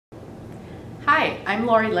Hi, I'm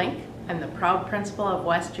Lori Link. I'm the proud principal of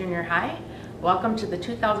West Junior High. Welcome to the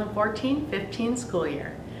 2014-15 school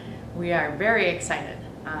year. We are very excited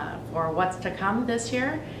for what's to come this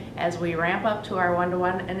year. As we ramp up to our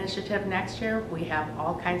one-to-one initiative next year, we have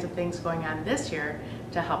all kinds of things going on this year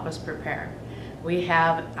to help us prepare. We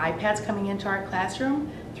have iPads coming into our classroom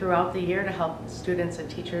throughout the year to help students and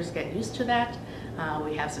teachers get used to that.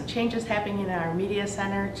 We have some changes happening in our media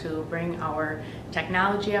center to bring our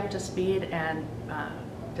technology up to speed and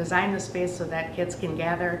design the space so that kids can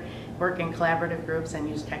gather, work in collaborative groups, and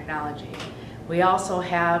use technology. We also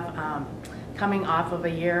have coming off of a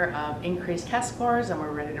year of increased test scores, and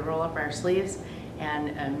we're ready to roll up our sleeves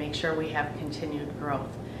and make sure we have continued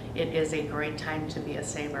growth. It is a great time to be a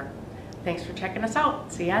saver. Thanks for checking us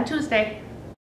out. See you on Tuesday.